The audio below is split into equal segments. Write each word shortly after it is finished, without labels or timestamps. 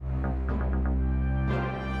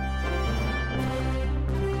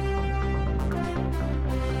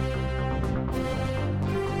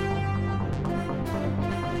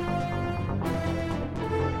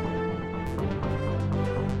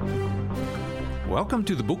Welcome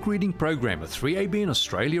to the book reading program of 3ABN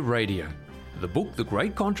Australia Radio. The book The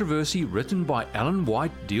Great Controversy, written by Ellen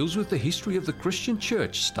White, deals with the history of the Christian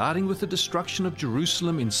Church, starting with the destruction of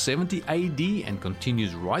Jerusalem in 70 AD and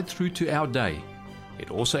continues right through to our day.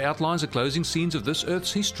 It also outlines the closing scenes of this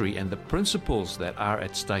earth's history and the principles that are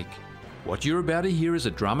at stake. What you're about to hear is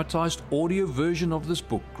a dramatized audio version of this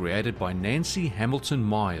book created by Nancy Hamilton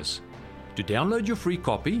Myers. To download your free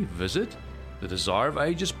copy, visit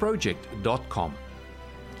thedesireofagesproject.com.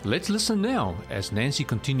 Let's listen now as Nancy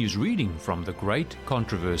continues reading from The Great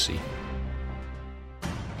Controversy.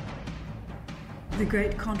 The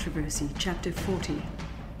Great Controversy, Chapter 40,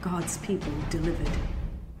 God's People Delivered.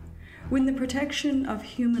 When the protection of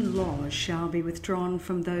human laws shall be withdrawn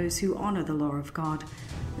from those who honor the law of God,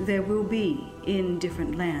 there will be, in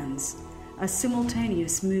different lands, a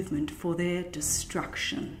simultaneous movement for their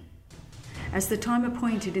destruction. As the time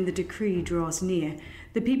appointed in the decree draws near,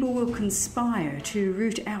 the people will conspire to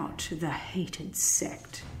root out the hated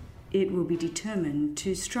sect. It will be determined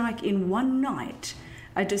to strike in one night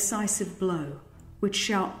a decisive blow, which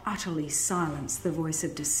shall utterly silence the voice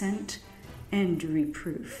of dissent and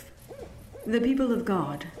reproof. The people of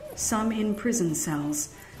God, some in prison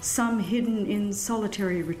cells, some hidden in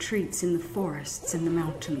solitary retreats in the forests and the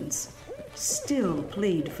mountains, still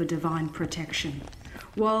plead for divine protection,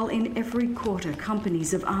 while in every quarter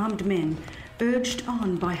companies of armed men, urged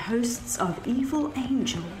on by hosts of evil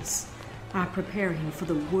angels, are preparing for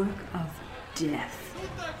the work of death.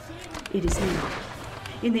 It is now,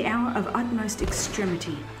 in the hour of utmost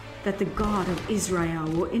extremity, that the God of Israel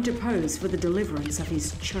will interpose for the deliverance of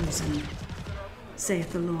his chosen.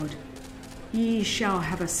 Saith the Lord, ye shall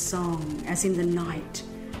have a song as in the night,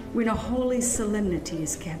 when a holy solemnity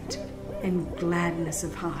is kept, and gladness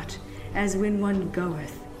of heart, as when one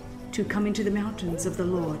goeth to come into the mountains of the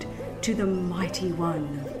Lord, to the mighty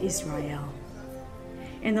one of Israel.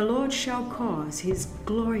 And the Lord shall cause his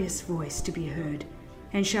glorious voice to be heard,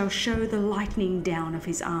 and shall show the lightning down of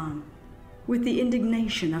his arm, with the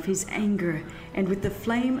indignation of his anger, and with the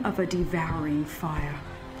flame of a devouring fire,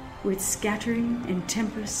 with scattering and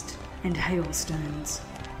tempest and hailstones.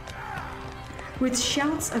 With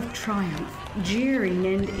shouts of triumph, jeering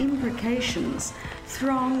and imprecations,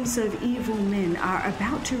 throngs of evil men are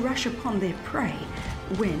about to rush upon their prey,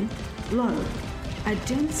 when, lo, a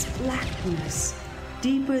dense blackness,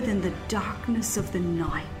 deeper than the darkness of the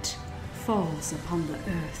night, falls upon the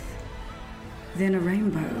earth. Then a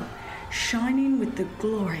rainbow, shining with the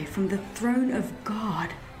glory from the throne of God,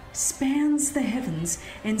 spans the heavens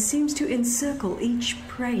and seems to encircle each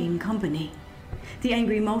praying company. The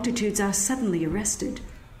angry multitudes are suddenly arrested.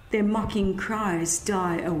 Their mocking cries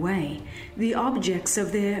die away. The objects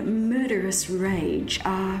of their murderous rage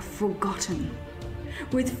are forgotten.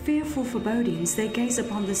 With fearful forebodings, they gaze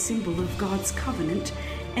upon the symbol of God's covenant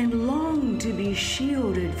and long to be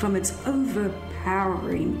shielded from its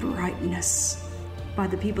overpowering brightness. By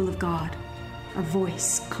the people of God, a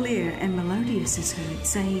voice clear and melodious is heard,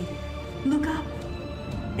 saying, Look up!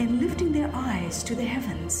 And lifting their eyes to the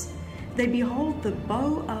heavens, they behold the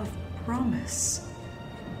bow of promise.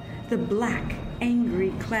 The black,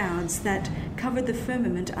 angry clouds that cover the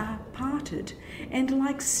firmament are parted, and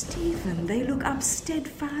like Stephen they look up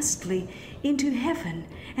steadfastly into heaven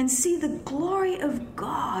and see the glory of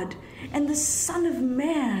God and the Son of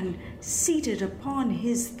Man seated upon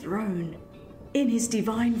his throne. In his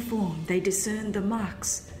divine form they discern the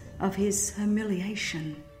marks of his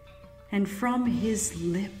humiliation, and from his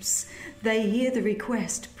lips they hear the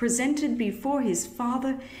request presented before his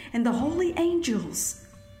Father and the holy angels.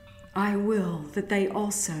 I will that they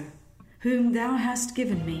also, whom thou hast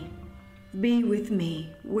given me, be with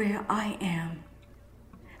me where I am.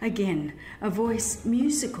 Again, a voice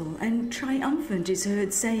musical and triumphant is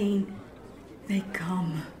heard, saying, They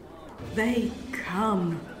come,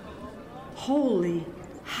 holy,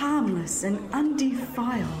 harmless, and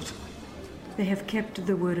undefiled. They have kept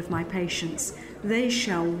the word of my patience. They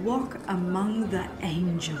shall walk among the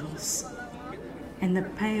angels. And the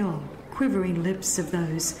pale, quivering lips of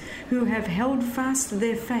those who have held fast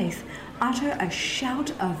their faith utter a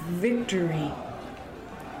shout of victory.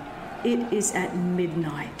 It is at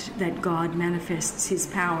midnight that God manifests his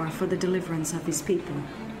power for the deliverance of his people.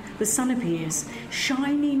 The sun appears,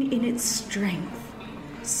 shining in its strength.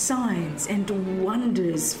 Signs and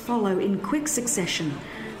wonders follow in quick succession.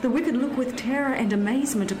 The wicked look with terror and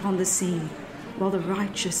amazement upon the scene, while the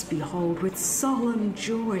righteous behold with solemn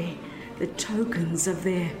joy the tokens of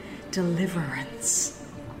their deliverance.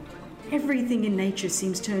 Everything in nature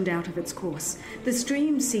seems turned out of its course. The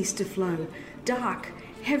streams cease to flow. Dark,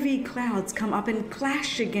 heavy clouds come up and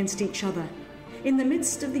clash against each other. In the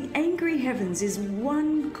midst of the angry heavens is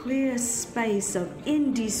one clear space of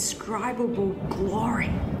indescribable glory,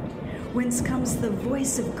 whence comes the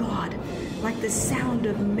voice of God, like the sound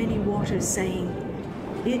of many waters, saying,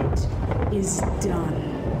 "It is done."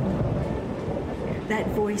 That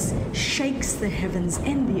voice shakes the heavens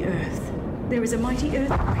and the earth. There is a mighty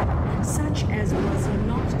earthquake, such as was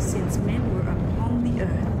not since men were upon the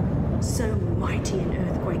earth. So mighty an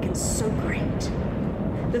earthquake and so great.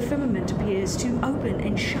 The firmament appears to open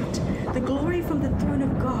and shut. The glory from the throne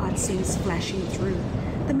of God seems flashing through.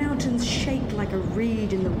 The mountains shake like a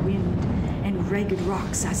reed in the wind, and ragged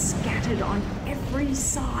rocks are scattered on every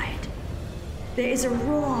side. There is a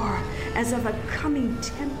roar as of a coming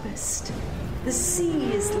tempest. The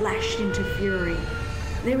sea is lashed into fury.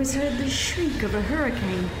 There is heard the shriek of a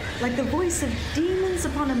hurricane, like the voice of demons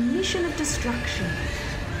upon a mission of destruction.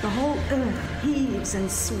 The whole earth heaves and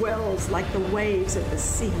swells like the waves of the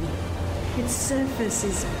sea. Its surface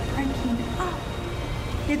is breaking up.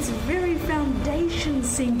 Its very foundations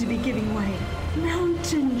seem to be giving way.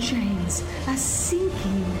 Mountain chains are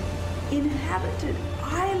sinking. Inhabited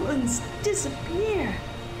islands disappear.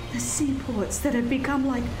 The seaports that have become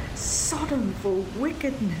like Sodom for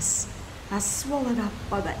wickedness are swallowed up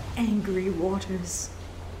by the angry waters.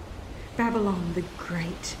 Babylon the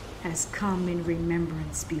Great has come in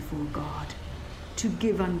remembrance before God, to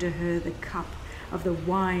give unto her the cup of the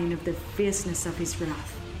wine of the fierceness of his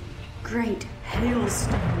wrath. Great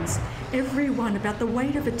hailstones, every one about the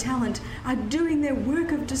weight of a talent, are doing their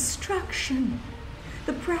work of destruction.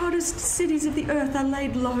 The proudest cities of the earth are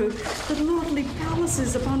laid low. The lordly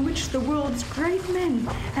palaces upon which the world's great men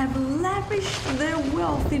have lavished their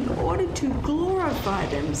wealth in order to glorify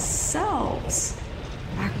themselves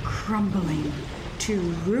are crumbling to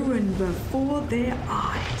ruin before their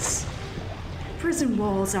eyes. Prison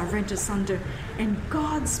walls are rent asunder, and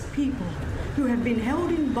God's people, who have been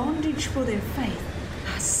held in bondage for their faith,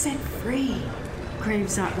 are set free.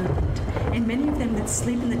 Graves are opened, and many of them that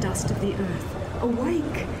sleep in the dust of the earth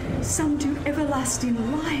awake, some to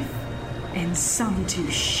everlasting life, and some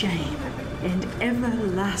to shame and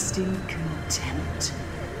everlasting contempt.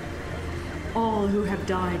 All who have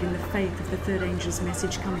died in the faith of the third angel's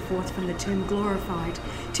message come forth from the tomb glorified,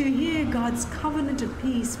 to hear God's covenant of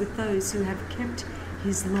peace with those who have kept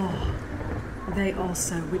his law. They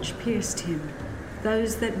also which pierced him,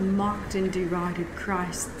 those that mocked and derided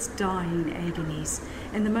Christ's dying agonies,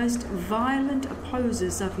 and the most violent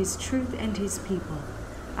opposers of his truth and his people,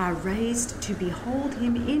 are raised to behold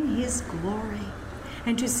him in his glory,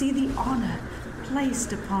 and to see the honor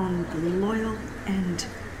placed upon the loyal and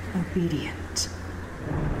obedient.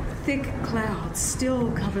 Thick clouds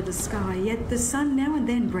still cover the sky, yet the sun now and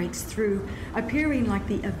then breaks through, appearing like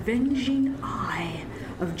the avenging eye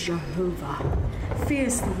of Jehovah.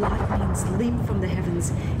 Fierce lightnings leap from the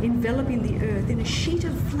heavens, enveloping the earth in a sheet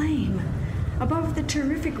of flame. Above the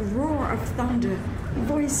terrific roar of thunder,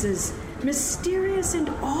 voices, mysterious and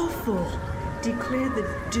awful, declare the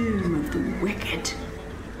doom of the wicked.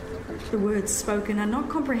 The words spoken are not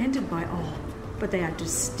comprehended by all, but they are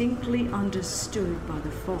distinctly understood by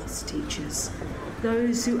the false teachers,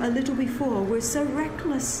 those who a little before were so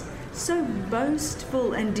reckless, so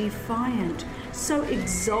boastful and defiant, so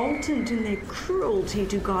exultant in their cruelty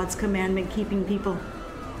to God's commandment-keeping people,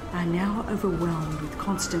 are now overwhelmed with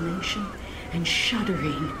consternation and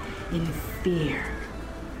shuddering in fear.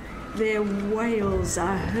 Their wails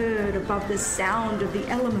are heard above the sound of the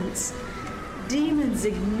elements. Demons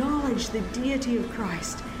acknowledge the deity of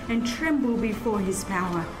Christ and tremble before his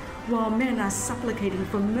power, while men are supplicating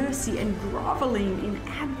for mercy and groveling in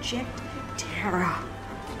abject terror.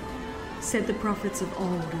 Said the prophets of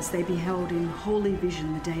old as they beheld in holy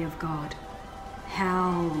vision the day of God,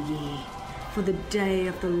 "Howl ye, for the day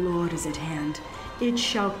of the Lord is at hand. It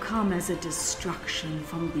shall come as a destruction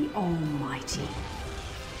from the Almighty.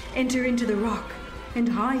 Enter into the rock, and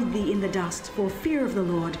hide thee in the dust for fear of the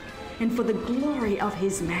Lord, and for the glory of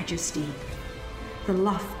his majesty. The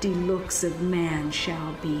lofty looks of man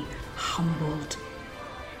shall be humbled,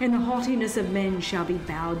 and the haughtiness of men shall be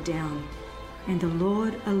bowed down, and the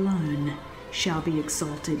Lord alone shall be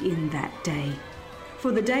exalted in that day.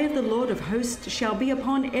 For the day of the Lord of hosts shall be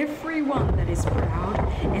upon every one that is proud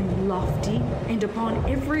and lofty, and upon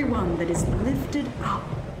every one that is lifted up,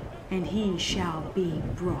 and he shall be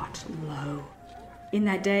brought low. In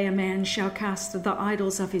that day a man shall cast the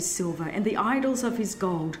idols of his silver and the idols of his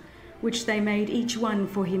gold, which they made each one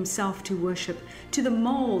for himself to worship, to the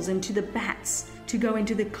moles and to the bats, to go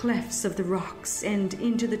into the clefts of the rocks and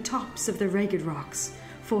into the tops of the ragged rocks,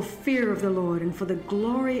 for fear of the Lord and for the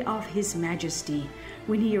glory of his majesty,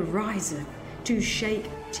 when he ariseth to shake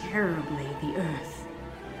terribly the earth.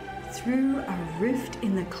 Through a rift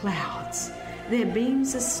in the clouds, there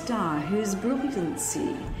beams a star whose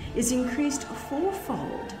brilliancy is increased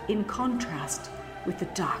fourfold in contrast with the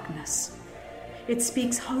darkness. It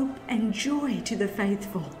speaks hope and joy to the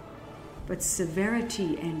faithful, but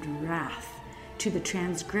severity and wrath to the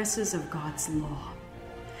transgressors of God's law.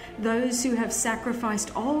 Those who have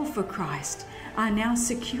sacrificed all for Christ are now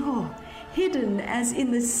secure, hidden as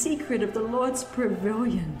in the secret of the Lord's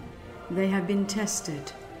pavilion. They have been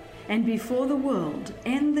tested, and before the world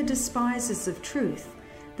and the despisers of truth,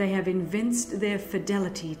 they have evinced their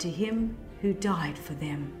fidelity to him who died for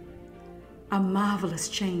them. A marvelous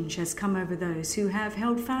change has come over those who have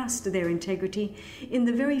held fast to their integrity in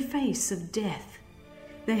the very face of death.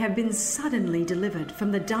 They have been suddenly delivered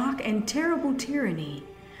from the dark and terrible tyranny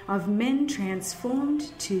of men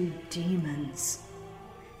transformed to demons.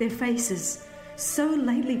 Their faces, so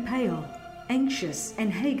lately pale, anxious,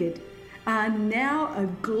 and haggard, are now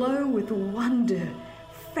aglow with wonder,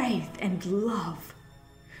 faith, and love.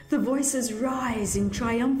 The voices rise in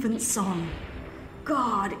triumphant song.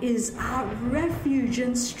 God is our refuge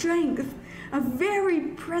and strength, a very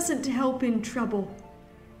present help in trouble.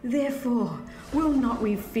 Therefore will not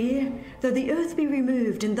we fear, though the earth be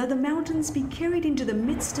removed, and though the mountains be carried into the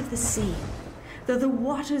midst of the sea, though the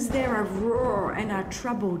waters thereof roar and are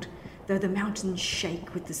troubled, though the mountains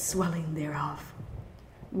shake with the swelling thereof.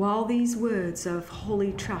 While these words of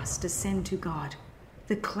holy trust ascend to God,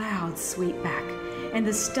 the clouds sweep back, and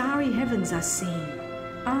the starry heavens are seen,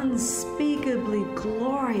 unspeakably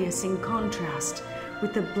glorious in contrast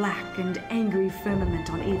with the black and angry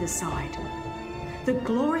firmament on either side. The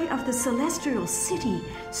glory of the celestial city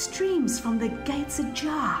streams from the gates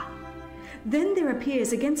ajar. Then there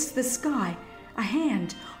appears against the sky a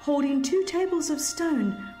hand holding 2 tables of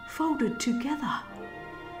stone folded together.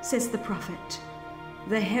 Says the prophet,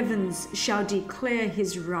 "The heavens shall declare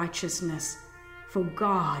his righteousness, for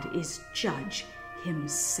God is judge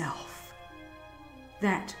himself."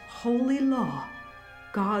 That holy law,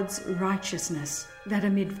 God's righteousness, that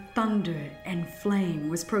amid thunder and flame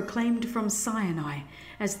was proclaimed from Sinai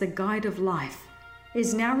as the guide of life,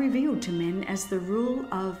 is now revealed to men as the rule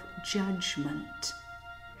of judgment.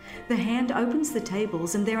 The hand opens the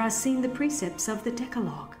tables, and there are seen the precepts of the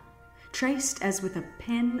Decalogue, traced as with a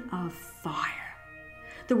pen of fire.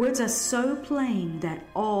 The words are so plain that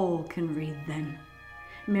all can read them.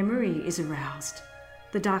 Memory is aroused.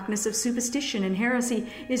 The darkness of superstition and heresy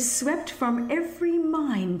is swept from every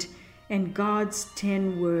mind, and God's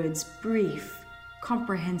 10 words, brief,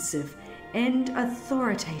 comprehensive, and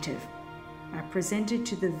authoritative, are presented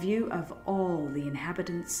to the view of all the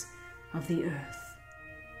inhabitants of the earth.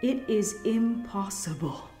 It is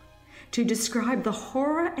impossible to describe the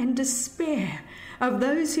horror and despair of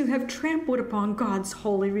those who have trampled upon God's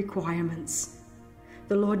holy requirements.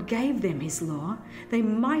 The Lord gave them his law. They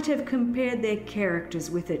might have compared their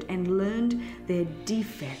characters with it and learned their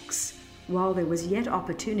defects while there was yet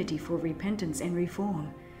opportunity for repentance and reform.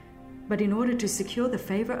 But in order to secure the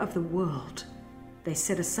favor of the world, they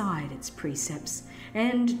set aside its precepts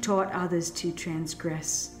and taught others to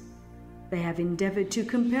transgress. They have endeavored to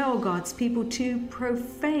compel God's people to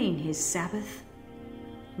profane his Sabbath.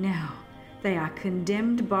 Now they are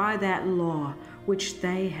condemned by that law which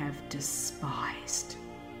they have despised.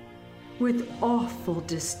 With awful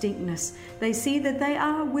distinctness, they see that they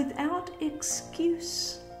are without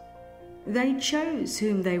excuse. They chose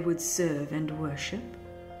whom they would serve and worship.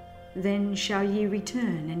 Then shall ye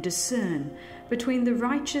return and discern between the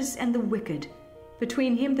righteous and the wicked,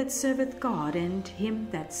 between him that serveth God and him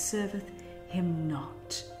that serveth him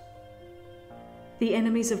not. The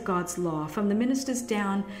enemies of God's law, from the ministers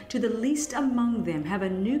down to the least among them, have a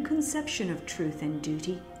new conception of truth and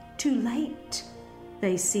duty. Too late,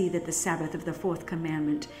 they see that the Sabbath of the 4th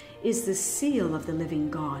commandment is the seal of the living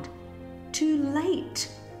God. Too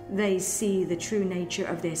late, they see the true nature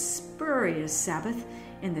of their spurious Sabbath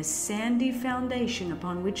in the sandy foundation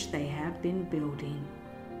upon which they have been building.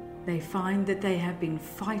 They find that they have been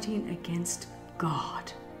fighting against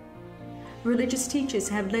God. Religious teachers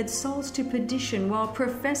have led souls to perdition while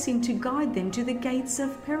professing to guide them to the gates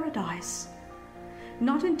of paradise.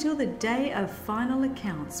 Not until the day of final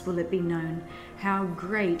accounts will it be known how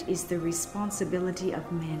great is the responsibility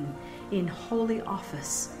of men in holy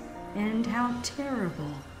office, and how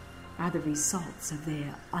terrible are the results of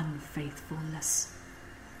their unfaithfulness.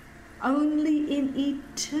 Only in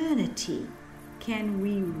eternity can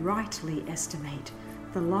we rightly estimate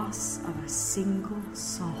the loss of a single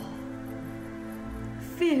soul.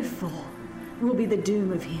 Fearful will be the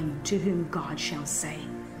doom of him to whom God shall say,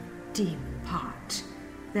 "Depart,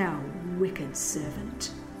 thou wicked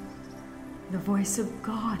servant." The voice of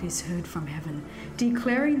God is heard from heaven,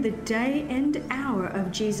 declaring the day and hour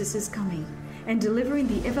of Jesus' coming and delivering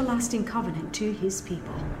the everlasting covenant to his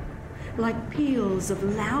people. Like peals of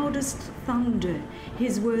loudest thunder,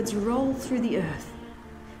 his words roll through the earth.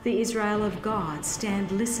 The Israel of God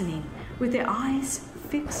stand listening with their eyes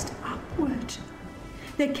fixed upward.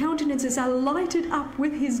 Their countenances are lighted up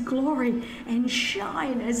with his glory and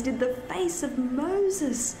shine as did the face of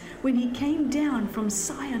Moses when he came down from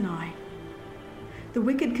Sinai. The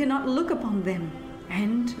wicked cannot look upon them,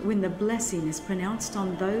 and when the blessing is pronounced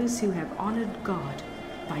on those who have honored God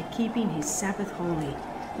by keeping his Sabbath holy,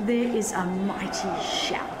 there is a mighty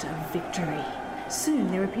shout of victory. Soon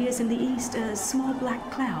there appears in the east a small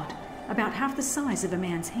black cloud, about half the size of a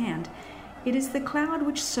man's hand. It is the cloud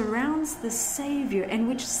which surrounds the Savior and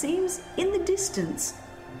which seems in the distance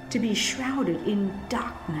to be shrouded in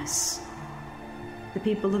darkness. The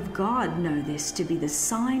people of God know this to be the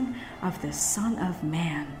sign of the Son of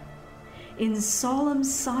Man. In solemn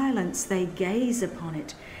silence they gaze upon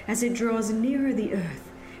it as it draws nearer the earth,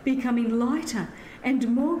 becoming lighter and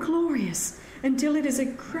more glorious until it is a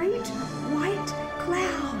great white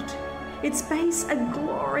cloud, its base a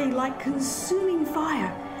glory like consuming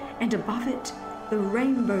fire, and above it the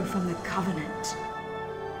rainbow from the covenant.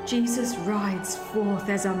 Jesus rides forth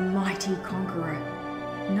as a mighty conqueror,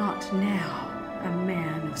 not now a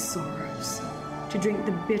man of sorrows, to drink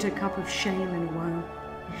the bitter cup of shame and woe.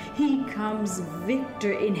 He comes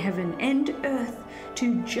victor in heaven and earth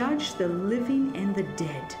to judge the living and the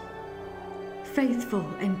dead. Faithful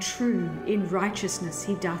and true in righteousness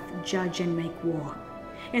he doth judge and make war,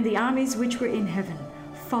 and the armies which were in heaven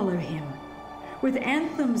follow him. With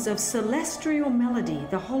anthems of celestial melody,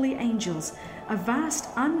 the holy angels, a vast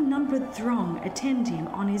unnumbered throng, attend him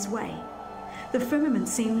on his way. The firmament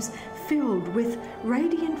seems filled with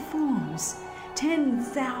radiant forms,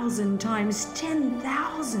 10,000 times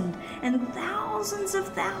 10,000 and thousands of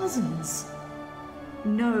thousands.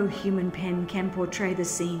 No human pen can portray the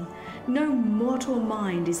scene. No mortal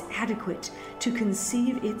mind is adequate to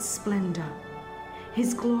conceive its splendor.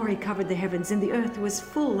 His glory covered the heavens, and the earth was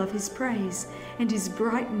full of his praise, and his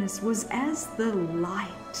brightness was as the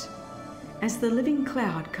light. As the living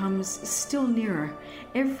cloud comes still nearer,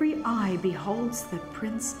 every eye beholds the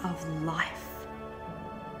Prince of Life.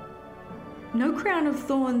 No crown of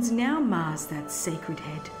thorns now mars that sacred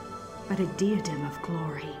head, but a diadem of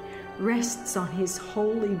glory rests on his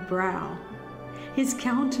holy brow. His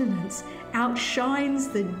countenance outshines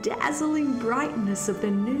the dazzling brightness of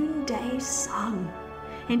the noonday sun,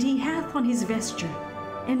 and he hath on his vesture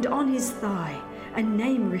and on his thigh a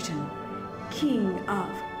name written, King of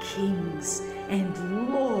Kings and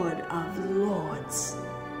Lord of Lords.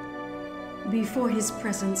 Before his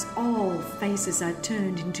presence all faces are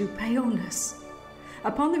turned into paleness.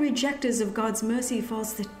 Upon the rejectors of God's mercy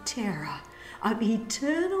falls the terror of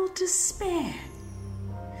eternal despair.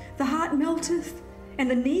 The heart melteth, and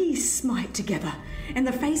the knees smite together, and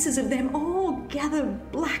the faces of them all gather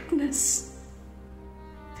blackness.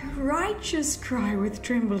 The righteous cry with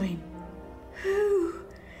trembling, Who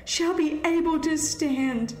shall be able to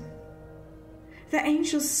stand? The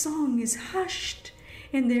angel's song is hushed,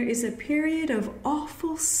 and there is a period of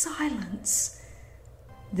awful silence.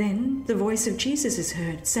 Then the voice of Jesus is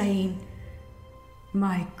heard, saying,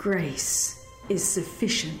 My grace is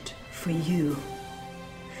sufficient for you.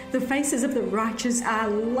 The faces of the righteous are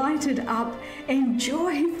lighted up, and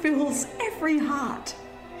joy fills every heart.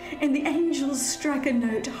 And the angels strike a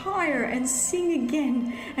note higher and sing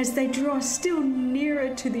again as they draw still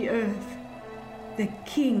nearer to the earth. The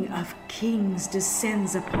King of Kings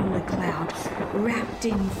descends upon the cloud, wrapped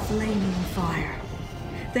in flaming fire.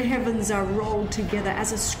 The heavens are rolled together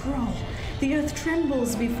as a scroll. The earth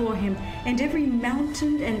trembles before him, and every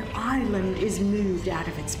mountain and island is moved out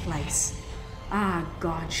of its place. Our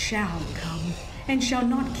God shall come, and shall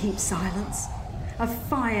not keep silence. A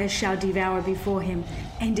fire shall devour before him,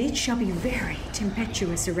 and it shall be very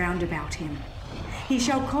tempestuous around about him. He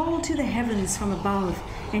shall call to the heavens from above,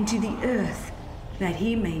 and to the earth, that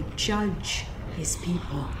he may judge his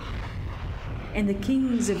people. And the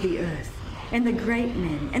kings of the earth, and the great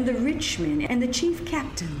men, and the rich men, and the chief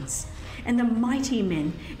captains, and the mighty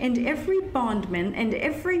men, and every bondman, and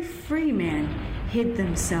every free man, hid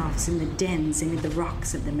themselves in the dens and in the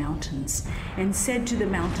rocks of the mountains, and said to the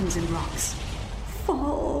mountains and rocks,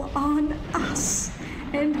 Fall on us,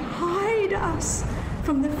 and hide us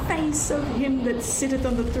from the face of him that sitteth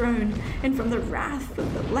on the throne, and from the wrath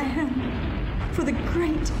of the Lamb. For the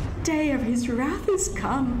great day of his wrath is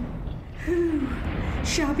come. Who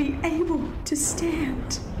shall be able to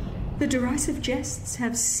stand? The derisive jests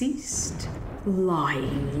have ceased.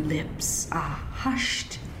 lying lips are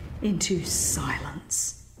hushed into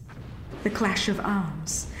silence. The clash of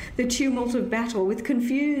arms, the tumult of battle with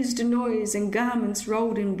confused noise and garments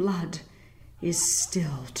rolled in blood is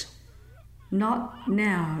stilled. Not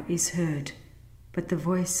now is heard but the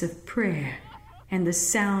voice of prayer and the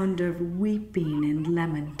sound of weeping and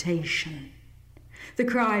lamentation. The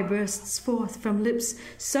cry bursts forth from lips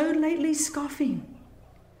so lately scoffing,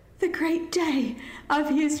 "The great day of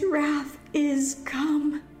his wrath is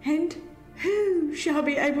come, and who shall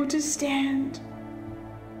be able to stand?"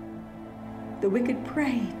 The wicked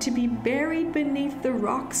pray to be buried beneath the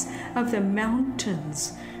rocks of the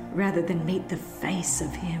mountains rather than meet the face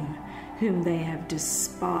of him whom they have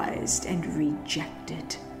despised and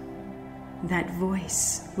rejected. That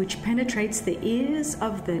voice which penetrates the ears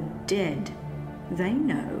of the dead, they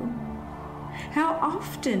know. How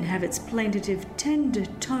often have its plaintive, tender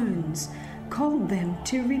tones called them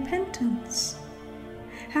to repentance?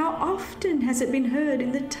 How often has it been heard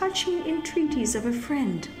in the touching entreaties of a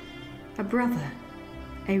friend, a brother,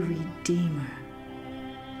 a redeemer?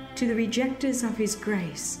 To the rejectors of his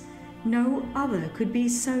grace, no other could be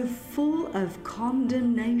so full of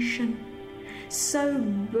condemnation, so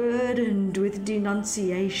burdened with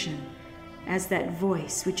denunciation, as that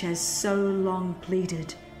voice which has so long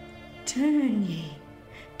pleaded, turn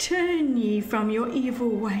ye from your evil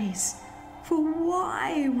ways, for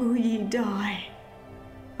why will ye die?"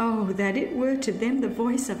 Oh, that it were to them the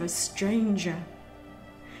voice of a stranger.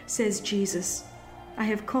 Says Jesus, "I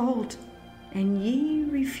have called, and ye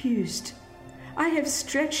refused. I have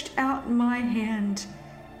stretched out my hand,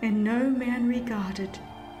 and no man regarded.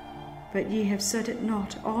 But ye have set at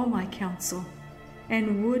naught all my counsel,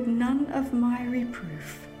 and would none of my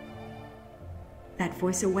reproof." That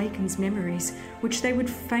voice awakens memories which they would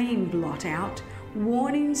fain blot out,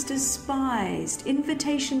 warnings despised,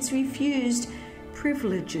 invitations refused,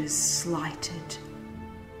 privileges slighted.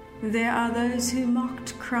 There are those who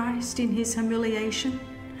mocked Christ in his humiliation.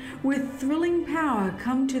 With thrilling power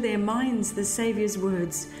come to their minds the Saviour's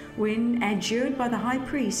words, when, adjured by the high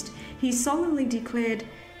priest, he solemnly declared,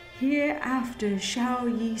 "Hereafter shall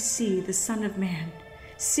ye see the Son of Man,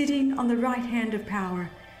 sitting on the right hand of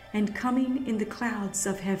power, and coming in the clouds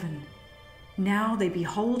of heaven." Now they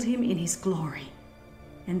behold him in his glory,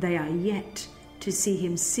 and they are yet to see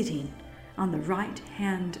him sitting on the right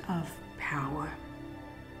hand of power.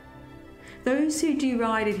 Those who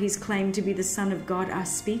derided his claim to be the Son of God are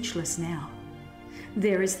speechless now.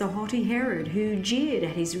 There is the haughty Herod, who jeered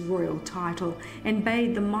at his royal title and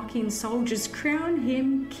bade the mocking soldiers crown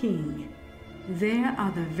him king. There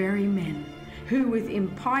are the very men who with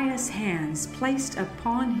impious hands placed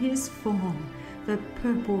upon his form the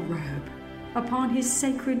purple robe, upon his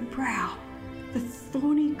sacred brow the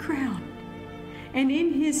thorny crown, and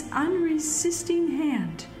in his unresisting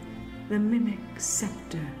hand the mimic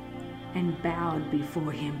scepter, and bowed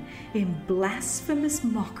before him in blasphemous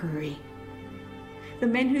mockery. The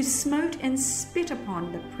men who smote and spit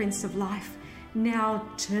upon the Prince of Life now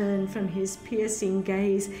turn from his piercing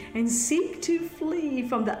gaze and seek to flee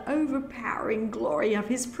from the overpowering glory of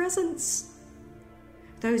his presence.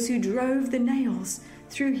 Those who drove the nails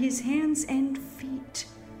through his hands and feet,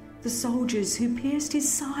 the soldiers who pierced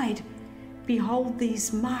his side, behold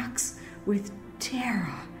these marks with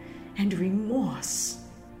terror and remorse.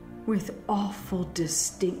 With awful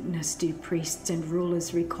distinctness do priests and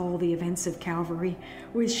rulers recall the events of Calvary.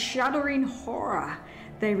 With shuddering horror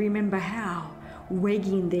they remember how,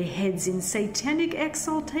 wagging their heads in satanic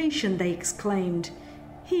exultation, they exclaimed,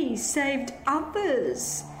 "He saved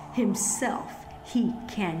others, himself he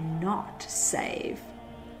cannot save.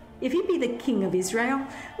 If he be the King of Israel,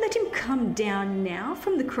 let him come down now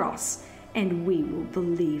from the cross, and we will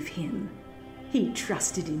believe him. He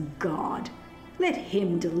trusted in God. Let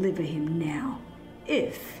him deliver him now,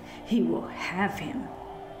 if he will have him."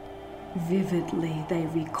 Vividly they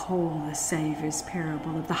recall the Saviour's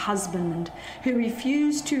parable of the husbandman who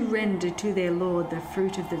refused to render to their Lord the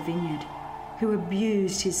fruit of the vineyard, who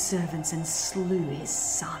abused his servants and slew his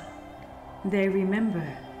son. They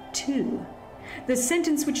remember, too, the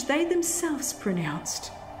sentence which they themselves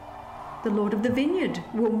pronounced. The Lord of the vineyard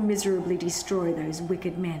will miserably destroy those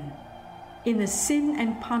wicked men. In the sin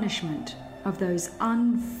and punishment of those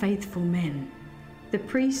unfaithful men, the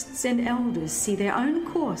priests and elders see their own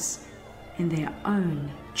course and their own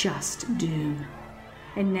just doom.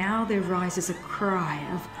 And now there rises a cry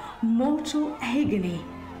of mortal agony,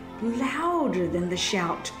 louder than the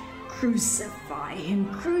shout, "Crucify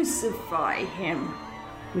him, crucify him,"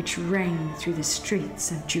 which rang through the streets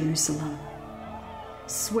of Jerusalem.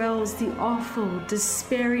 Swells the awful,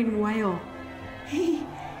 despairing wail, He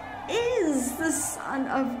is the Son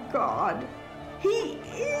of God. He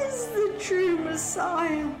is the true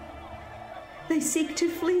Messiah. They seek to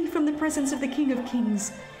flee from the presence of the King of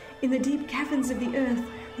Kings. In the deep caverns of the earth,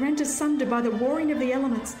 rent asunder by the warring of the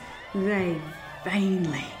elements, they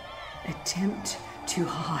vainly attempt to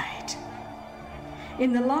hide.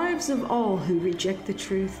 In the lives of all who reject the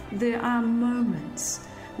truth, there are moments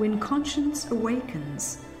when conscience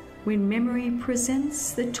awakens, when memory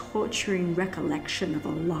presents the torturing recollection of a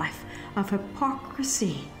life of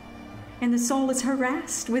hypocrisy, and the soul is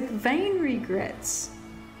harassed with vain regrets.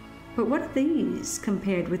 But what are these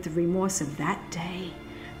compared with the remorse of that day,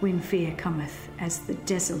 when fear cometh as the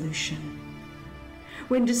dissolution,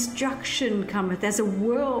 when destruction cometh as a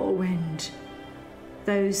whirlwind?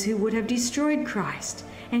 Those who would have destroyed Christ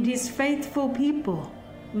and his faithful people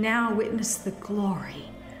now witness the glory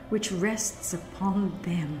which rests upon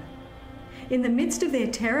them. In the midst of their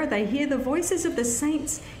terror, they hear the voices of the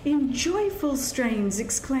saints in joyful strains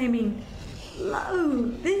exclaiming,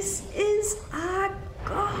 "Lo, this is our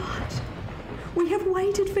God. We have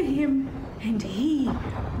waited for him, and he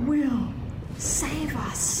will save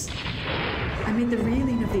us." Amid the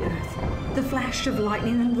reeling of the earth, the flash of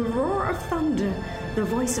lightning and the roar of thunder, the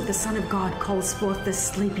voice of the Son of God calls forth the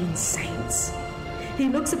sleeping saints. He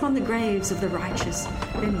looks upon the graves of the righteous,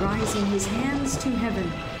 then rising his hands to heaven,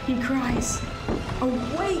 he cries,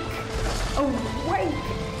 "Awake, awake,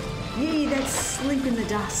 ye that sleep in the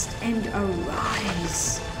dust, and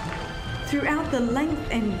arise." Throughout the length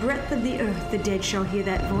and breadth of the earth the dead shall hear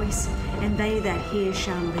that voice, and they that hear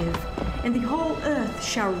shall live. And the whole earth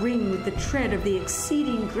shall ring with the tread of the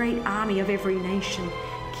exceeding great army of every nation,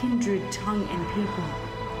 kindred, tongue, and people.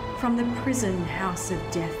 From the prison house of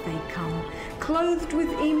death they come, clothed with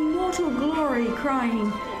immortal glory,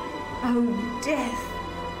 crying, "O death,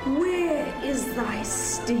 where is thy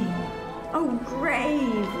sting? O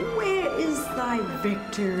grave, where is thy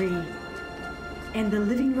victory?" And the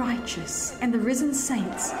living righteous and the risen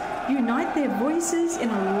saints unite their voices in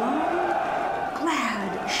a long,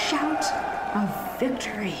 glad shout of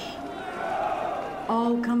victory.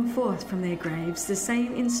 All come forth from their graves, the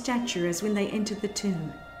same in stature as when they entered the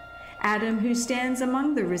tomb. Adam, who stands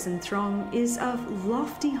among the risen throng, is of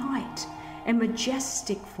lofty height and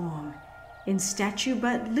majestic form, in stature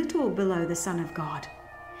but little below the Son of God.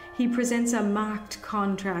 He presents a marked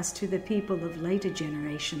contrast to the people of later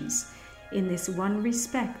generations. In this one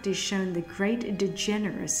respect is shown the great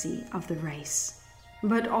degeneracy of the race.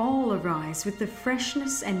 But all arise with the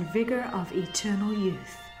freshness and vigor of eternal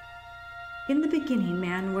youth. In the beginning,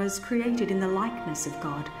 man was created in the likeness of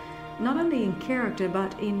God, not only in character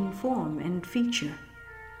but in form and feature.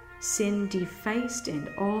 Sin defaced and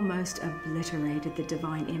almost obliterated the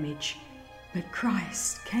divine image, but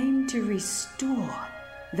Christ came to restore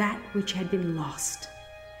that which had been lost.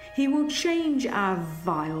 He will change our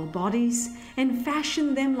vile bodies and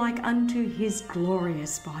fashion them like unto his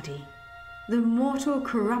glorious body. The mortal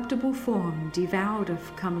corruptible form, devoured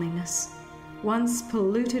of comeliness, once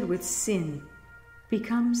polluted with sin,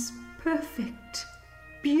 becomes perfect,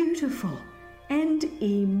 beautiful, and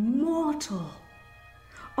immortal.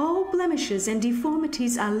 All blemishes and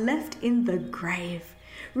deformities are left in the grave.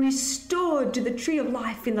 Restored to the tree of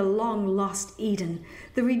life in the long-lost Eden,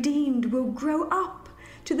 the redeemed will grow up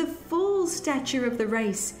to the full stature of the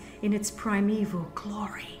race in its primeval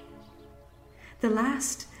glory. The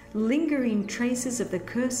last lingering traces of the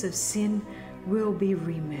curse of sin will be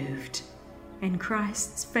removed, and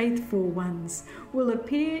Christ's faithful ones will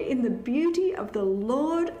appear in the beauty of the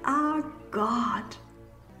Lord our God,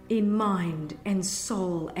 in mind and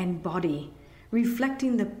soul and body,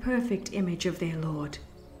 reflecting the perfect image of their Lord.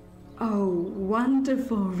 Oh,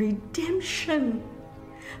 wonderful redemption!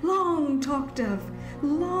 Long talked of,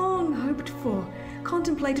 long hoped for,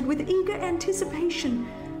 contemplated with eager anticipation,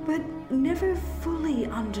 but never fully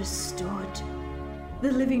understood.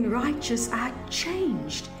 The living righteous are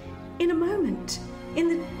changed in a moment, in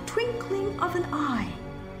the twinkling of an eye.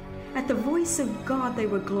 At the voice of God they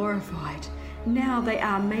were glorified. Now they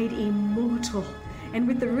are made immortal, and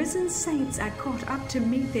with the risen saints are caught up to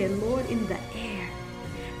meet their Lord in the air.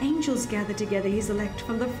 Angels gather together his elect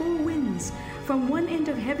from the four winds, from one end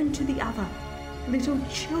of heaven to the other. Little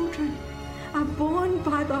children are borne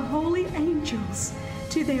by the holy angels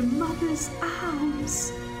to their mother's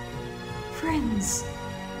arms. Friends,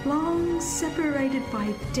 long separated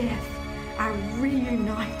by death, are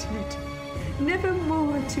reunited, never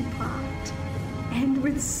more to part, and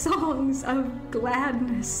with songs of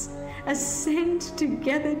gladness ascend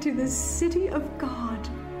together to the city of God,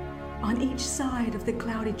 On each side of the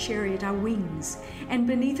cloudy chariot are wings, and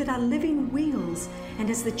beneath it are living wheels, and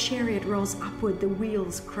as the chariot rolls upward, the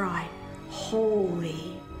wheels cry,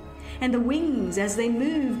 Holy. And the wings, as they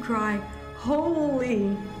move, cry,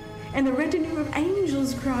 Holy. And the retinue of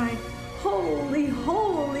angels cry, Holy,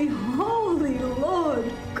 holy, holy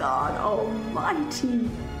Lord God Almighty.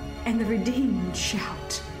 And the redeemed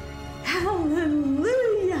shout,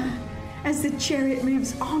 Hallelujah, as the chariot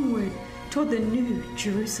moves onward toward the new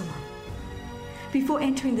Jerusalem. Before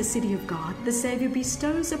entering the city of God, the Savior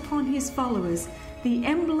bestows upon his followers the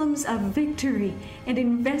emblems of victory and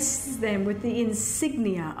invests them with the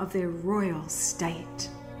insignia of their royal state.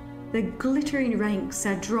 The glittering ranks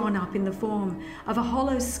are drawn up in the form of a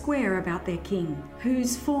hollow square about their king,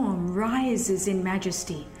 whose form rises in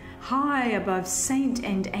majesty, high above saint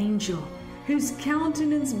and angel, whose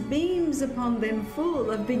countenance beams upon them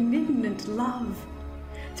full of benignant love.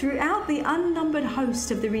 Throughout the unnumbered host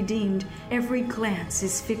of the redeemed, every glance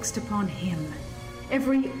is fixed upon him.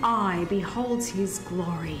 Every eye beholds his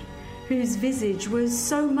glory, whose visage was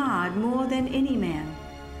so marred more than any man,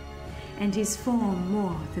 and his form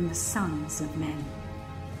more than the sons of men.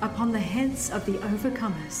 Upon the heads of the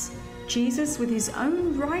overcomers, Jesus with his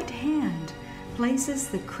own right hand places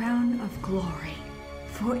the crown of glory.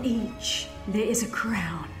 For each there is a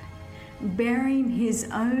crown, bearing his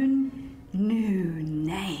own new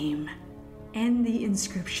name, and the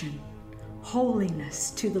inscription,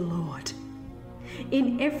 Holiness to the Lord.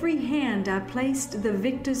 In every hand are placed the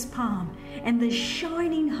victor's palm and the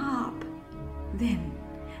shining harp. Then,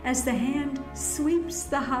 as the hand sweeps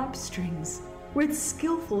the harp strings with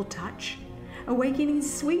skillful touch, awakening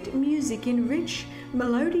sweet music in rich,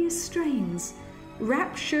 melodious strains,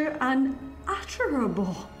 rapture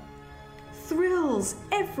unutterable thrills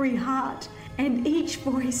every heart, and each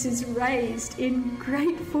voice is raised in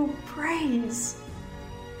grateful praise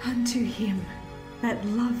unto him that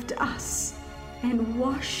loved us and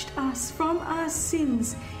washed us from our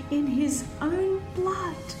sins in his own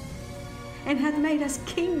blood, and hath made us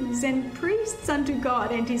kings and priests unto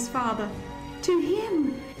God and his Father. To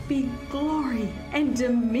him be glory and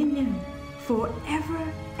dominion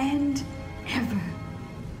forever and ever.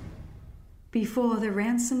 Before the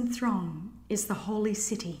ransomed throng is the holy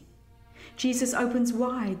city. Jesus opens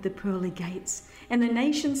wide the pearly gates, and the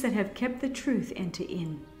nations that have kept the truth enter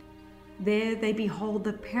in. There they behold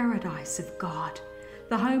the paradise of God,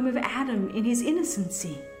 the home of Adam in his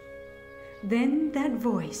innocency. Then that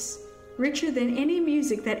voice, richer than any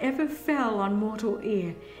music that ever fell on mortal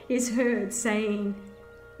ear, is heard saying,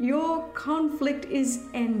 Your conflict is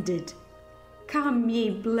ended. Come, ye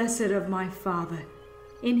blessed of my Father,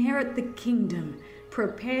 inherit the kingdom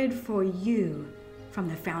prepared for you from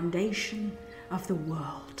the foundation of the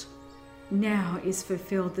world. Now is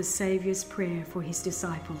fulfilled the Saviour's prayer for his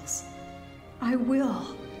disciples. I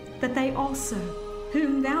will that they also,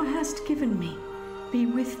 whom thou hast given me, be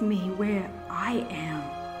with me where I am.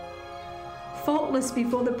 Faultless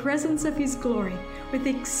before the presence of his glory, with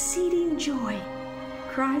exceeding joy,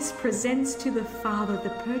 Christ presents to the Father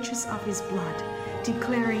the purchase of his blood,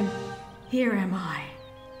 declaring, Here am I,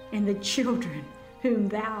 and the children whom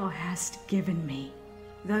thou hast given me.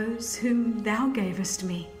 Those whom thou gavest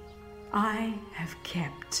me, I have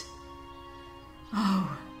kept.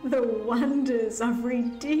 Oh, the wonders of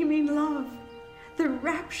redeeming love, the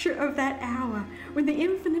rapture of that hour when the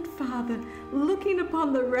infinite Father, looking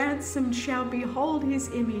upon the ransomed, shall behold his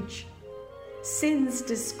image. Sin's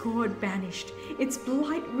discord banished, its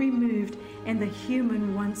blight removed, and the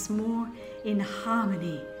human once more in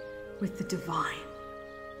harmony with the divine.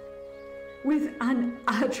 With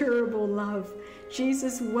unutterable love,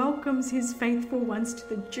 Jesus welcomes his faithful ones to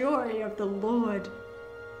the joy of the Lord.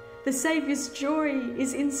 The Savior's joy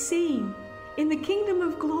is in seeing, in the kingdom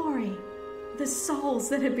of glory, the souls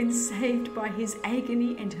that have been saved by his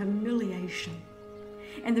agony and humiliation.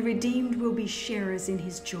 And the redeemed will be sharers in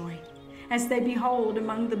his joy, as they behold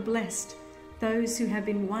among the blessed those who have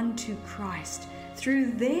been won to Christ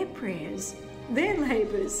through their prayers, their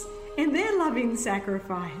labors, and their loving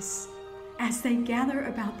sacrifice. As they gather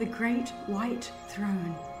about the great white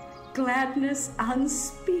throne, gladness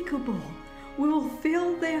unspeakable will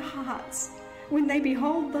fill their hearts when they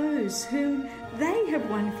behold those whom they have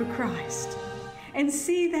won for Christ, and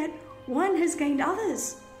see that one has gained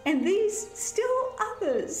others, and these still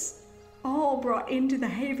others, all brought into the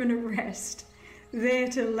haven of rest, there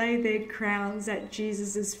to lay their crowns at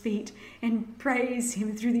Jesus' feet and praise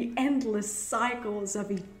him through the endless cycles of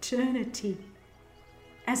eternity.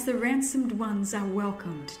 As the ransomed ones are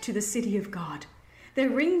welcomed to the city of God, there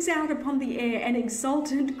rings out upon the air an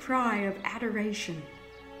exultant cry of adoration.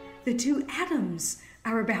 The two Adams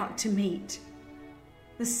are about to meet.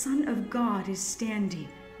 The Son of God is standing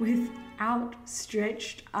with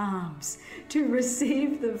outstretched arms to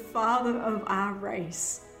receive the Father of our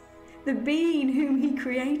race, the being whom he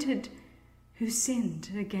created, who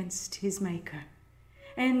sinned against his Maker,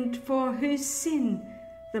 and for whose sin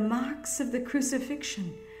the marks of the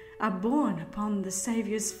crucifixion are borne upon the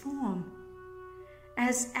Saviour's form.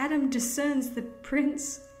 As Adam discerns the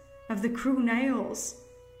prints of the cruel nails,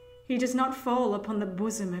 he does not fall upon the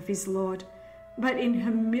bosom of his Lord, but in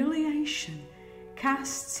humiliation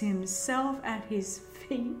casts himself at his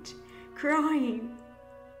feet, crying,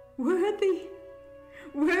 "Worthy,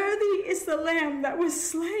 worthy is the Lamb that was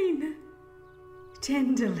slain."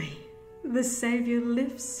 Tenderly, the Saviour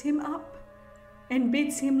lifts him up and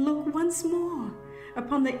bids him look once more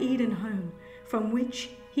upon the Eden home from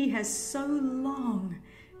which he has so long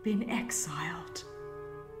been exiled.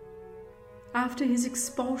 After his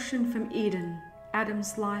expulsion from Eden,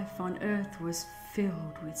 Adam's life on earth was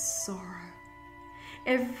filled with sorrow.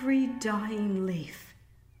 Every dying leaf,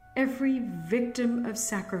 every victim of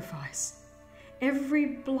sacrifice, every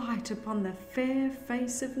blight upon the fair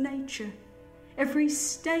face of nature, every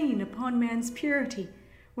stain upon man's purity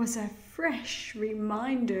was a fresh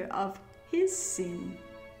reminder of his sin.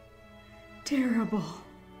 Terrible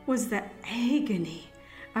was the agony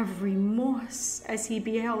of remorse as he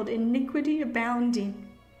beheld iniquity abounding,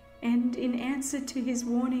 and in answer to his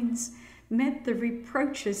warnings met the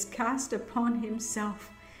reproaches cast upon himself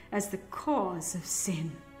as the cause of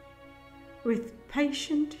sin. With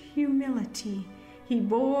patient humility he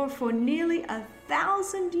bore for nearly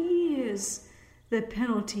 1,000 years the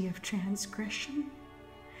penalty of transgression.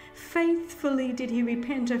 Faithfully did he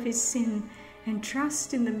repent of his sin and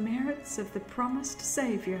trust in the merits of the promised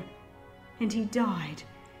Saviour, and he died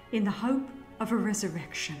in the hope of a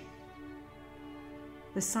resurrection.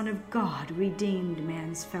 The Son of God redeemed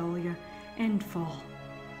man's failure and fall,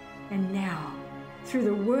 and now, through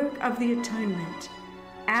the work of the atonement,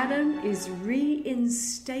 Adam is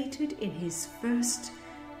reinstated in his first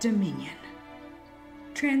dominion.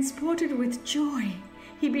 Transported with joy,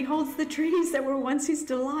 he beholds the trees that were once his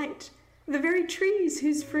delight, the very trees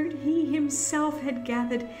whose fruit he himself had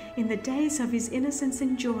gathered in the days of his innocence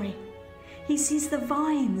and joy. He sees the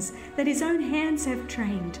vines that his own hands have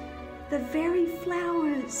trained, the very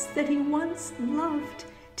flowers that he once loved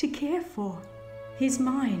to care for. His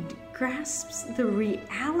mind grasps the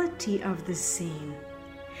reality of the scene.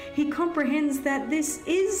 He comprehends that this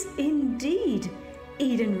is indeed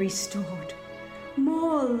Eden restored,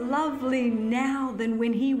 more lovely now than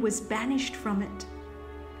when he was banished from it.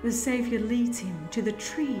 The Saviour leads him to the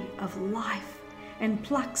tree of life and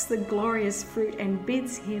plucks the glorious fruit and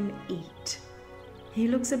bids him eat. He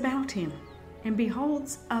looks about him and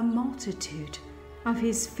beholds a multitude of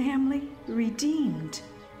his family redeemed,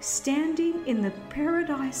 standing in the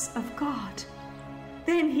paradise of God.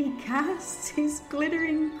 Then he casts his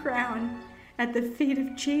glittering crown at the feet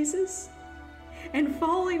of Jesus, and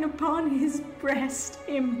falling upon his breast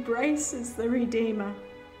embraces the Redeemer.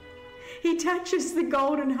 He touches the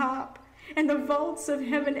golden harp, and the vaults of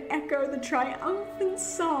heaven echo the triumphant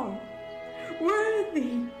song.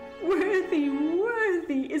 Worthy, worthy,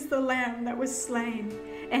 worthy is the Lamb that was slain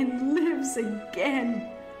and lives again.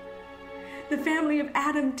 The family of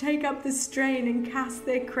Adam take up the strain and cast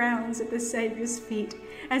their crowns at the Saviour's feet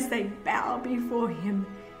as they bow before him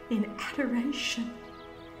in adoration.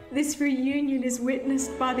 This reunion is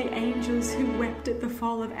witnessed by the angels who wept at the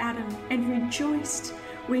fall of Adam and rejoiced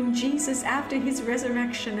when Jesus, after his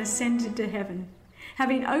resurrection, ascended to heaven,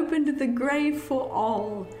 having opened the grave for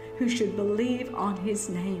all who should believe on his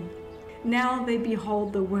name. Now they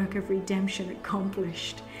behold the work of redemption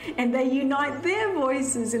accomplished, and they unite their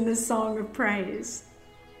voices in the song of praise.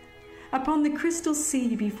 Upon the crystal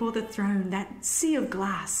sea before the throne, that sea of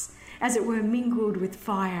glass, as it were mingled with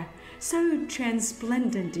fire, so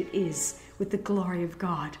transplendent it is with the glory of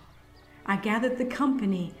God, I gathered the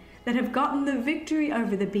company that have gotten the victory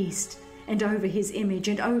over the beast, and over his image,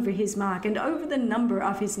 and over his mark, and over the number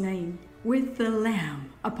of his name, with the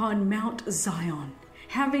Lamb upon Mount Zion.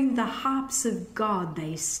 Having the harps of God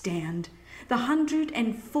they stand, the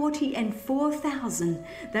 144,000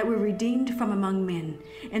 that were redeemed from among men.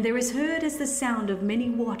 And there is heard as the sound of many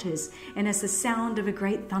waters, and as the sound of a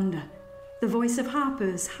great thunder, the voice of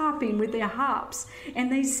harpers harping with their harps,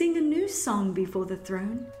 and they sing a new song before the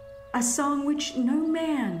throne, a song which no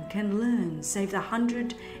man can learn save the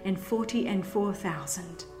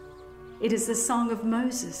 144,000. It is the song of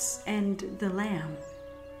Moses and the Lamb,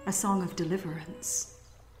 a song of deliverance.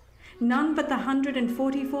 None but the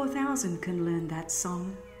 144,000 can learn that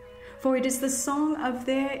song, for it is the song of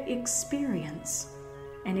their experience,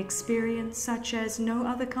 an experience such as no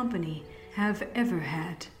other company have ever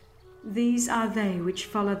had. These are they which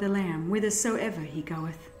follow the Lamb whithersoever he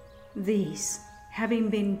goeth. These, having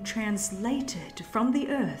been translated from the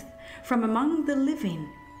earth, from among the living,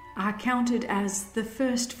 are counted as the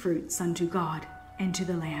firstfruits unto God and to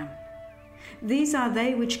the Lamb. These are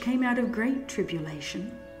they which came out of great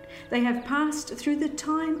tribulation. They have passed through the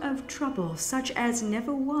time of trouble, such as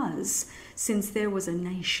never was since there was a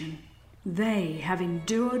nation. They have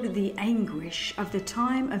endured the anguish of the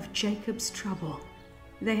time of Jacob's trouble.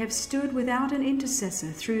 They have stood without an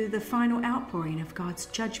intercessor through the final outpouring of God's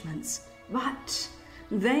judgments. But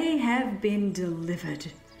they have been delivered,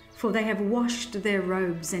 for they have washed their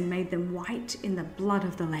robes and made them white in the blood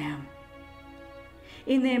of the Lamb.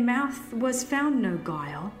 In their mouth was found no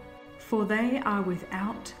guile, for they are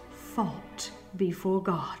without fault before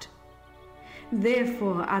God.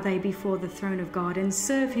 Therefore are they before the throne of God, and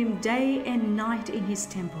serve him day and night in his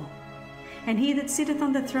temple. And he that sitteth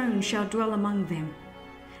on the throne shall dwell among them.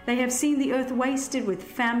 They have seen the earth wasted with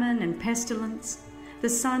famine and pestilence, the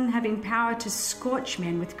sun having power to scorch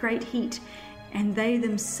men with great heat, and they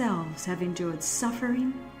themselves have endured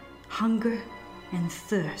suffering, hunger, and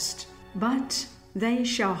thirst. But they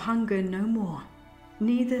shall hunger no more,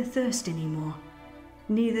 neither thirst any more,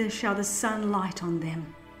 neither shall the sun light on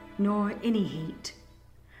them, nor any heat.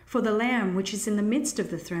 For the Lamb which is in the midst of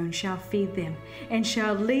the throne shall feed them, and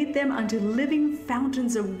shall lead them unto living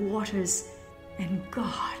fountains of waters, and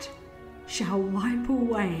God shall wipe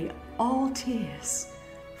away all tears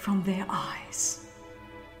from their eyes.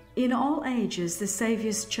 In all ages the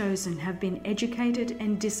Saviour's chosen have been educated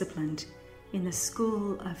and disciplined in the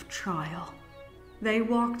school of trial. They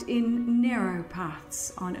walked in narrow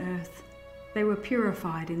paths on earth. They were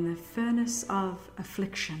purified in the furnace of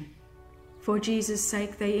affliction. For Jesus'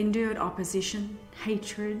 sake they endured opposition,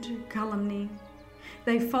 hatred, calumny.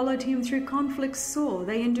 They followed him through conflicts sore.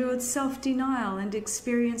 They endured self-denial and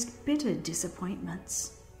experienced bitter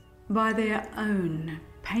disappointments. By their own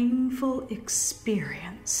painful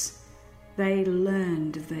experience, they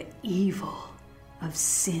learned the evil of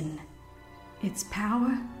sin, its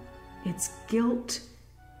power, its guilt,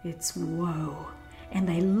 its woe, and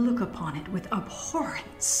they look upon it with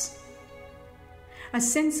abhorrence. A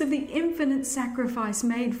sense of the infinite sacrifice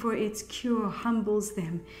made for its cure humbles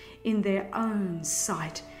them in their own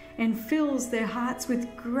sight and fills their hearts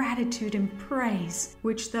with gratitude and praise,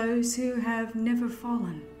 which those who have never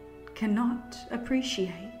fallen cannot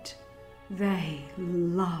appreciate. They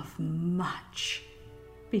love much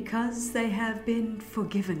because they have been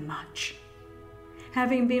forgiven much.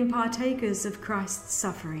 Having been partakers of Christ's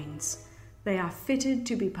sufferings, they are fitted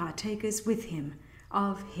to be partakers with him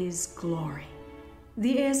of his glory.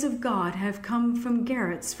 The heirs of God have come from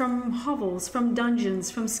garrets, from hovels, from dungeons,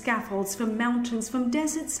 from scaffolds, from mountains, from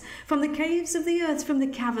deserts, from the caves of the earth, from the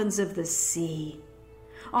caverns of the sea.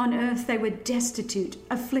 On earth they were destitute,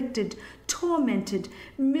 afflicted, tormented.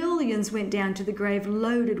 Millions went down to the grave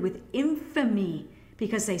loaded with infamy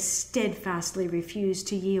because they steadfastly refused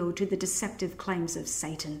to yield to the deceptive claims of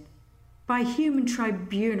Satan. By human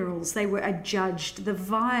tribunals they were adjudged the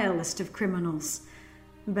vilest of criminals.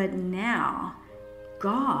 But now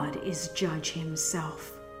God is judge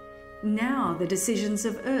himself. Now the decisions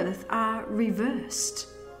of earth are reversed.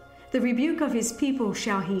 The rebuke of his people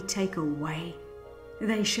shall he take away.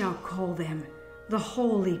 They shall call them the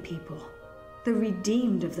holy people, the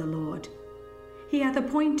redeemed of the Lord. He hath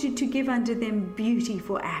appointed to give unto them beauty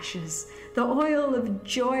for ashes, the oil of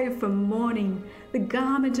joy for mourning, the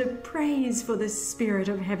garment of praise for the spirit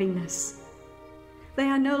of heaviness. They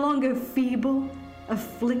are no longer feeble,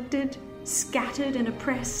 afflicted, scattered, and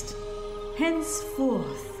oppressed.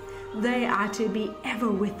 Henceforth they are to be ever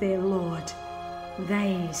with their Lord.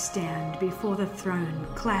 They stand before the throne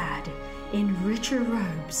clad in richer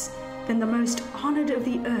robes than the most honored of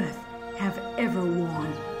the earth have ever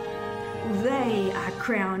worn. They are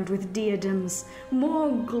crowned with diadems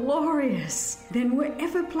more glorious than were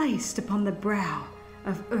ever placed upon the brow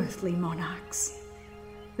of earthly monarchs.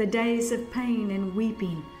 The days of pain and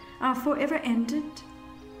weeping are forever ended.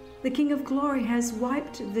 The King of Glory has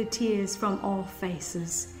wiped the tears from all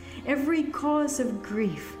faces. Every cause of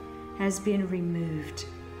grief has been removed.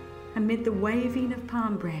 Amid the waving of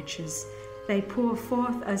palm branches, they pour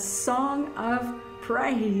forth a song of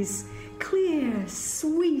praise, clear,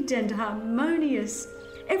 sweet, and harmonious.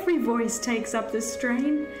 Every voice takes up the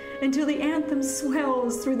strain until the anthem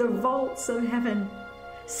swells through the vaults of heaven.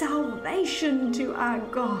 Salvation to our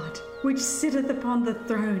God, which sitteth upon the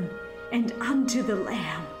throne, and unto the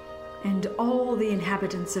Lamb. And all the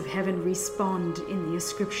inhabitants of heaven respond in the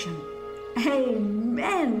ascription,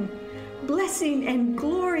 Amen. Blessed blessing and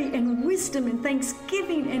glory and wisdom and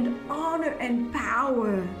thanksgiving and honor and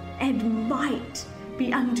power and might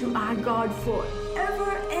be unto our God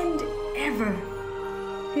forever and ever.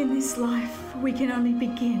 In this life, we can only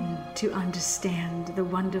begin to understand the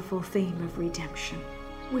wonderful theme of redemption.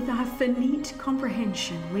 With our finite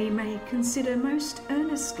comprehension, we may consider most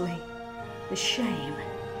earnestly the shame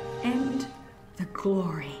and the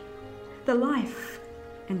glory, the life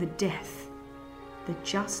and the death, the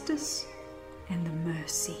justice and the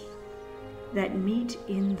mercy that meet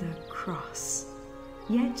in the cross.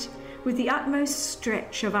 Yet, with the utmost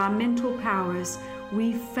stretch of our mental powers,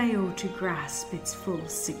 we fail to grasp its full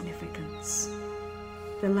significance.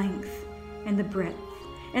 The length and the breadth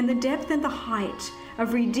and the depth and the height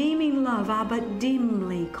of redeeming love are but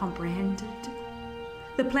dimly comprehended.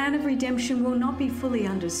 The plan of redemption will not be fully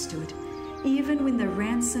understood, even when the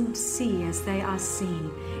ransomed see as they are seen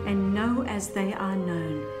and know as they are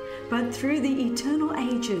known. But through the eternal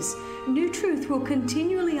ages, new truth will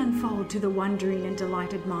continually unfold to the wondering and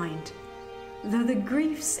delighted mind. Though the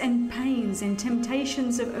griefs and pains and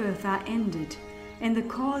temptations of earth are ended and the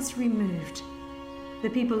cause removed, the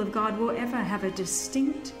people of God will ever have a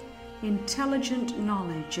distinct, intelligent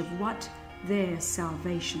knowledge of what their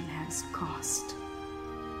salvation has cost.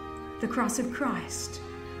 The cross of Christ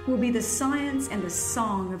will be the science and the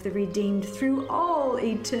song of the redeemed through all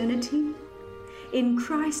eternity. In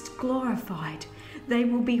Christ glorified, they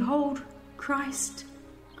will behold Christ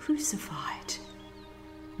crucified.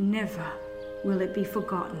 Never will it be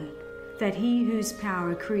forgotten that he whose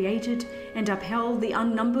power created and upheld the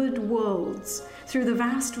unnumbered worlds through the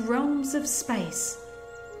vast realms of space,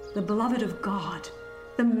 the beloved of God,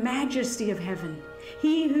 the majesty of heaven,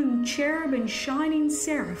 he whom cherub and shining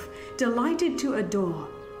seraph delighted to adore,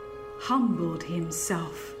 humbled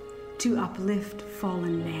himself to uplift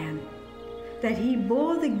fallen man, that he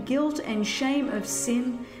bore the guilt and shame of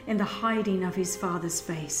sin and the hiding of his Father's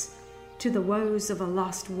face, to the woes of a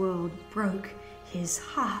lost world broke his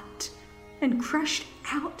heart and crushed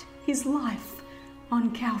out his life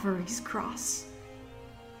on Calvary's cross.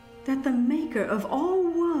 That the maker of all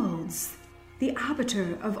worlds, the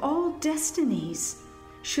arbiter of all destinies,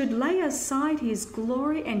 should lay aside his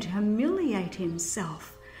glory and humiliate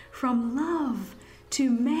himself from love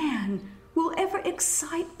to man will ever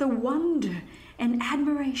excite the wonder and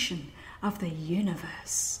admiration of the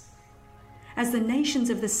universe. As the nations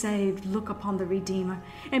of the saved look upon the Redeemer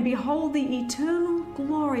and behold the eternal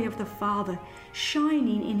glory of the Father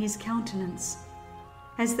shining in his countenance,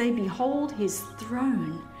 as they behold his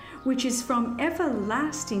throne, which is from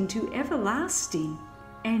everlasting to everlasting,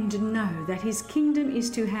 and know that his kingdom is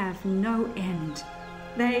to have no end,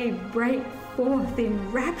 they break forth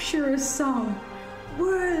in rapturous song,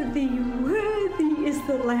 "Worthy, worthy is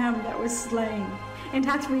the Lamb that was slain, and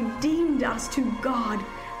hath redeemed us to God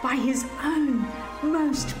by his own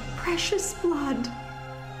most precious blood."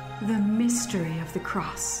 The mystery of the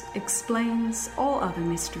cross explains all other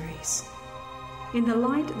mysteries. In the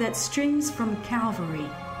light that streams from Calvary,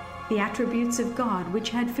 the attributes of God which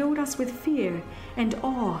had filled us with fear and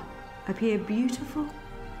awe appear beautiful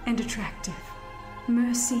and attractive.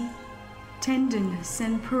 Mercy, tenderness,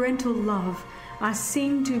 and parental love are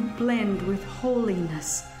seen to blend with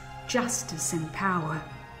holiness, justice, and power.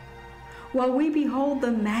 While we behold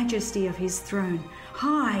the majesty of his throne,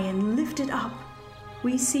 high and lifted up,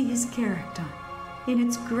 we see his character in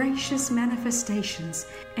its gracious manifestations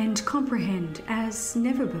and comprehend, as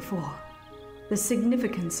never before, the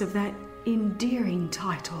significance of that endearing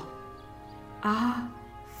title, Our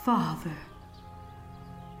Father.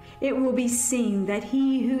 It will be seen that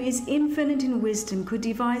he who is infinite in wisdom could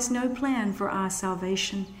devise no plan for our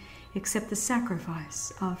salvation except the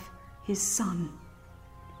sacrifice of his Son.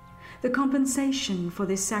 The compensation for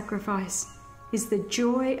this sacrifice is the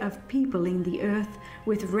joy of peopling the earth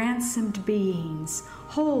with ransomed beings,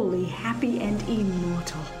 wholly happy and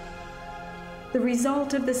immortal. The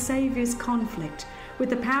result of the Savior's conflict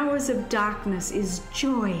with the powers of darkness is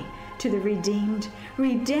joy to the redeemed,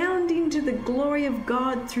 redounding to the glory of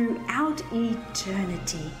God throughout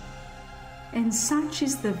eternity. And such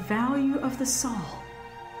is the value of the soul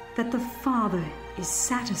that the Father is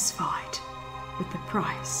satisfied with the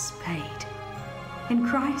price paid. And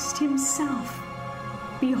Christ himself,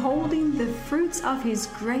 beholding the fruits of his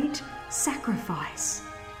great sacrifice,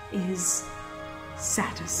 is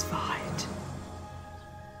satisfied.